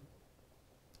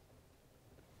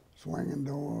 Swinging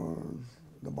Doors,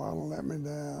 The Bottle Let Me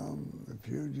Down, The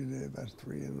Fugitive, that's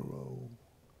 3 in a row.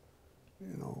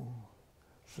 You know,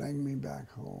 Sing Me Back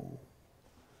Home,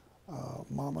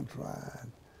 Mama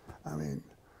Tried. I mean,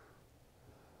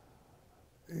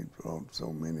 he wrote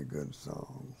so many good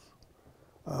songs.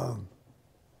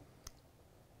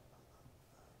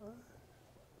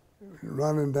 You're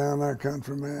running down that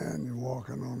country, man, you're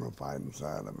walking on the fighting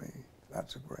side of me.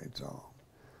 That's a great song.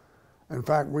 In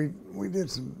fact, we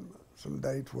did some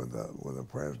dates with the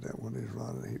president when he's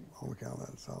running. He on account of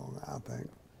that song, I think.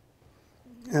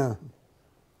 Yeah.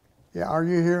 Yeah, are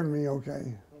you hearing me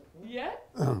okay? Yeah,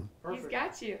 he's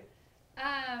got you.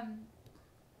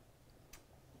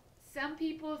 Some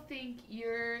people think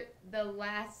you're the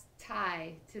last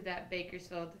tie to that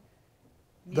Bakersfield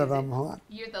music. That I'm what?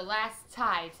 You're the last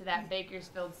tie to that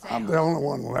Bakersfield sound. I'm the only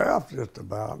one left just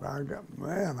about. I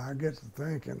get to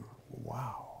thinking,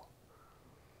 wow,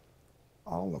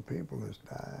 all the people that's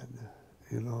died,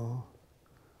 you know.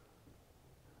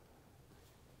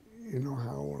 You know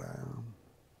how old I am?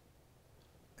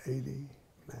 89.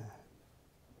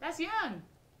 That's young.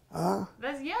 Huh?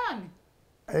 That's young.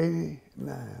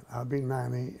 89. I'll be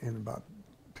 90 in about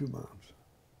 2 months.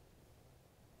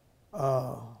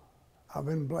 I've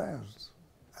been blessed.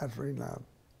 That's the reason I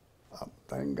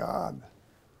thank God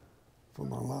for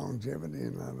my longevity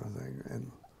and everything.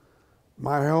 And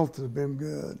my health has been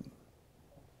good.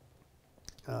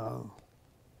 I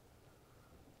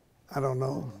don't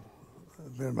know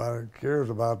if anybody cares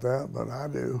about that, but I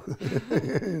do.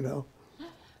 You know.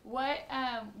 What,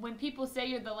 when people say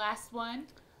you're the last one?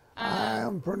 I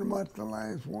am pretty much the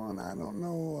last one. I don't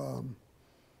know.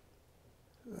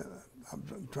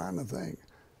 I'm trying to think.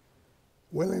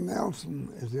 Willie Nelson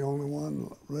is the only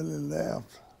one really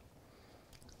left.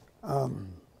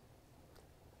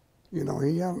 You know,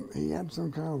 he had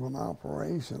some kind of an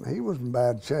operation. He was in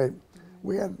bad shape.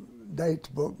 We had dates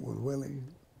booked with Willie,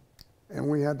 and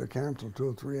we had to cancel 2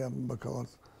 or 3 of them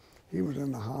because he was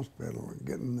in the hospital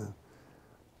getting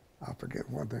I forget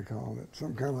what they called it,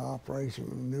 some kind of operation,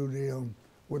 a new deal,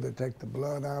 where they take the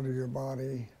blood out of your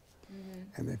body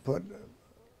and they put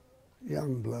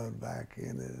young blood back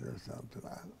in it or something.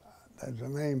 There's a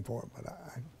name for it, but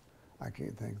I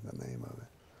can't think of the name of it.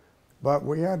 But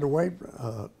we had to wait,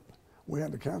 we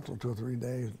had to cancel 2 or 3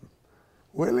 days.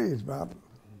 Willie's about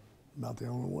the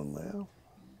only one left.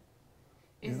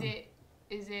 Is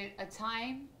it a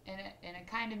time and a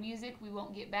kind of music we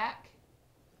won't get back?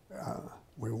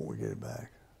 We won't get it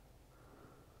back.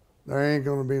 There ain't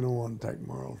gonna be no one to take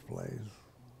Merle's place.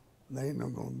 There ain't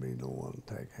gonna be no one to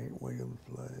take Hank Williams'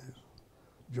 place,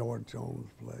 George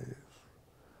Jones' place.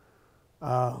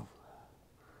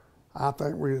 I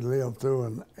think we lived through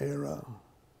an era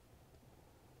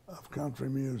of country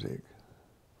music,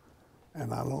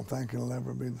 and I don't think it'll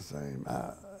ever be the same.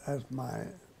 That's my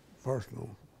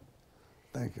personal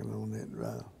thinking on it.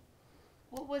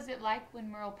 What was it like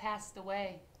when Merle passed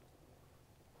away?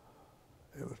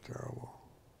 It was terrible.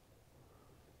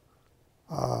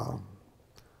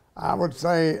 I would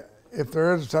say if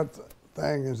there is such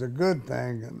thing as a good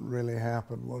thing that really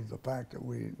happened was the fact that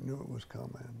we knew it was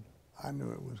coming. I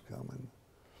knew it was coming.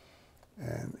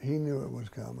 And he knew it was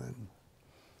coming.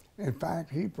 In fact,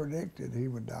 he predicted he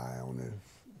would die on his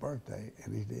birthday,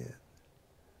 and he did.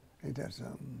 Ain't that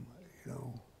something, you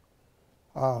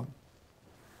know?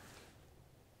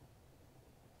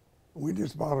 We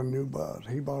just bought a new bus.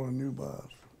 He bought a new bus.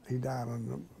 He died on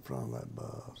the front of that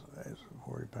bus. That's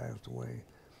where he passed away.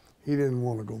 He didn't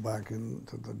want to go back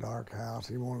into the dark house.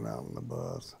 He wanted out on the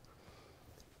bus.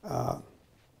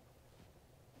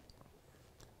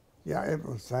 Yeah, it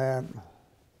was sad,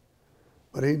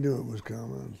 but he knew it was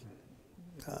coming.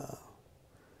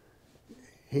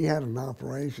 He had an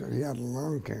operation. He had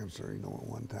lung cancer, you know, at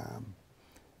one time.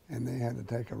 And they had to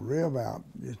take a rib out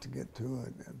just to get to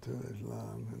it, to his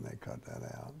lung, and they cut that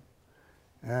out.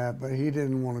 But he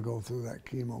didn't want to go through that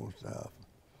chemo stuff.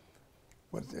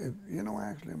 But, you know,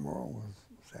 actually Merle was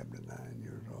 79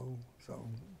 years old, so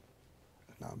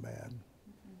it's not bad.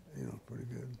 You know, it's pretty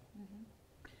good.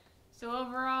 So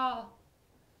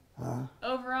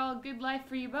overall, good life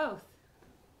for you both.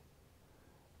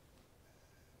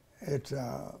 It's,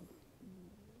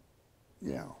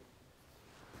 yeah.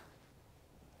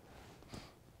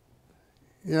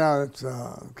 Yeah, it's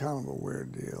kind of a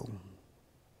weird deal.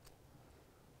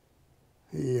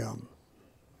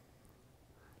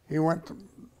 He went to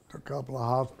a couple of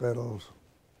hospitals,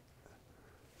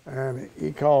 and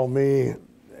he called me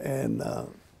and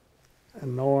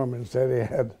Norm and said he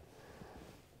had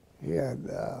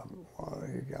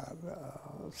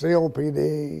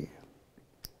COPD,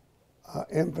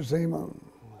 emphysema,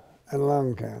 and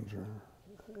lung cancer.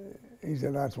 He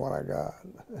said, that's what I got.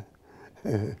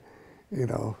 You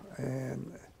know,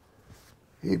 and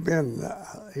he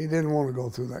didn't want to go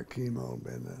through that chemo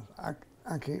business. I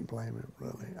can't blame him,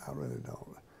 really. I really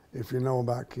don't. If you know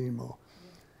about chemo.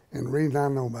 And the reason I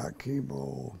know about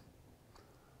chemo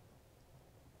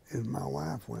is my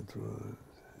wife went through it.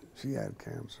 She had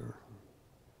cancer.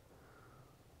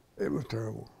 It was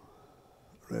terrible,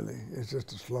 really. It's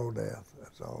just a slow death,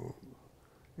 that's all,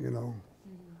 you know.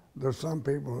 There's some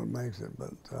people that makes it,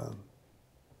 but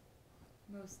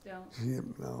most don't.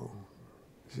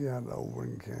 She had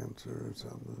ovarian cancer or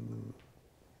something.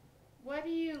 What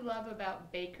do you love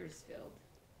about Bakersfield?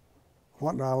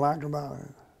 What do I like about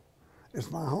it? It's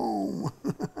my home.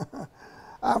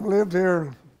 I've lived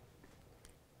here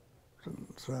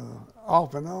since,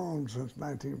 off and on since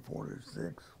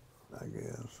 1946, I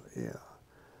guess, yeah.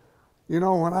 You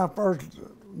know, when I first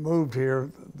moved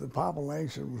here, the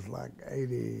population was like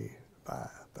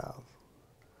 85,000.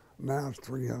 Now it's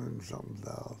 300 and something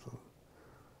thousand.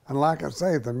 And like I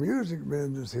say, the music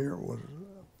business here was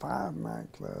 5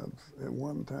 nightclubs at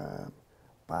one time,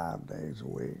 5 days a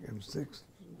week,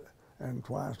 and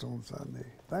twice on Sunday.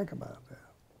 Think about that.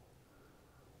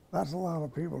 That's a lot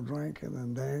of people drinking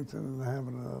and dancing and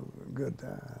having a good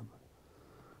time.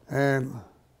 And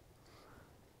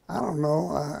I don't know,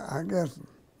 I guess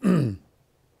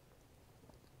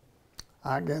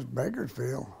I guess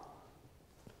Bakersfield,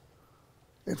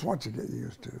 it's what you get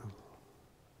used to,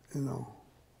 you know.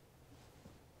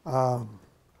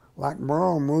 Like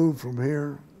Merle moved from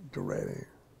here to Reading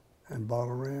and bought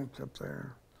a ranch up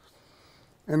there.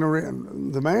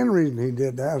 And the main reason he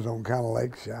did that is on kind of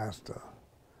Lake Shasta.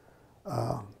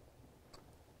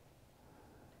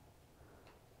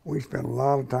 We spent a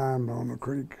lot of time on the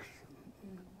creeks,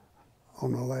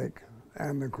 on the lake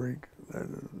and the creek. The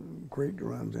creek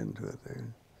runs into it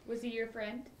there. Was he your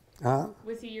friend? Huh?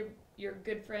 Was he your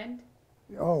good friend?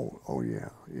 Oh yeah,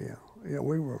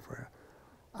 we were friends.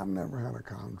 I never had a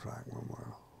contract with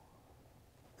Merle.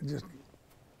 Just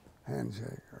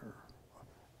handshake or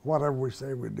whatever we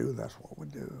say we do, that's what we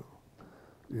do,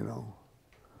 you know.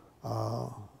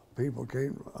 People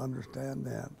can't understand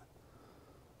that.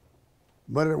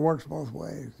 But it works both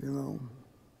ways, you know.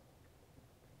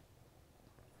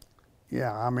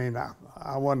 Yeah, I mean,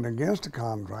 I wasn't against a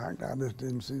contract. I just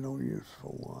didn't see no use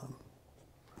for one.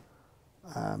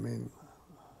 I mean,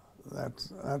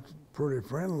 that's pretty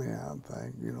friendly, I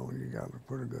think. You know, you got a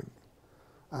pretty good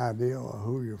idea of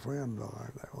who your friends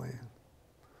are that way.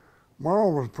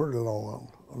 Merle was a pretty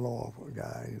loyal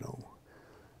guy, you know.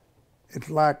 It's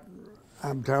like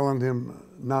I'm telling him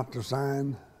not to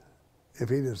sign. If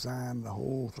he'd have signed, the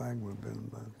whole thing would have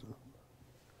been,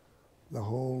 my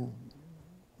whole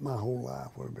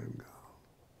life would have been gone.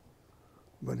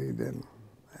 But he didn't,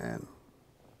 and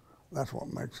that's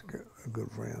what makes a good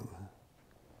friend.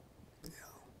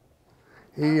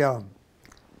 Yeah.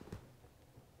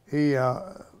 He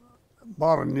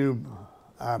bought a new,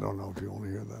 I don't know if you want to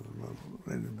hear that.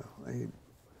 He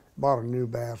bought a new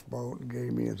bass boat and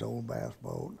gave me his old bass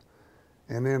boat.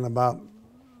 And then about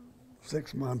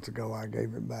 6 months ago, I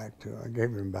gave him back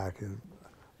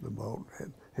the boat.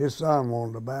 His son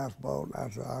wanted a bass boat. I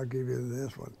said, I'll give you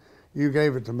this one. You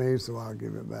gave it to me, so I'll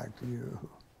give it back to you.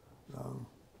 So,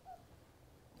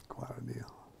 quite a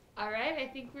deal. All right, I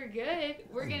think we're good.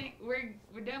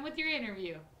 We're done with your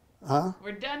interview. Huh?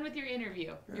 We're done with your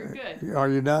interview. You're good. Are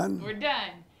you done? We're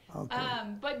done. Okay.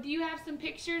 But do you have some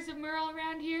pictures of Merle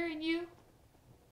around here and you?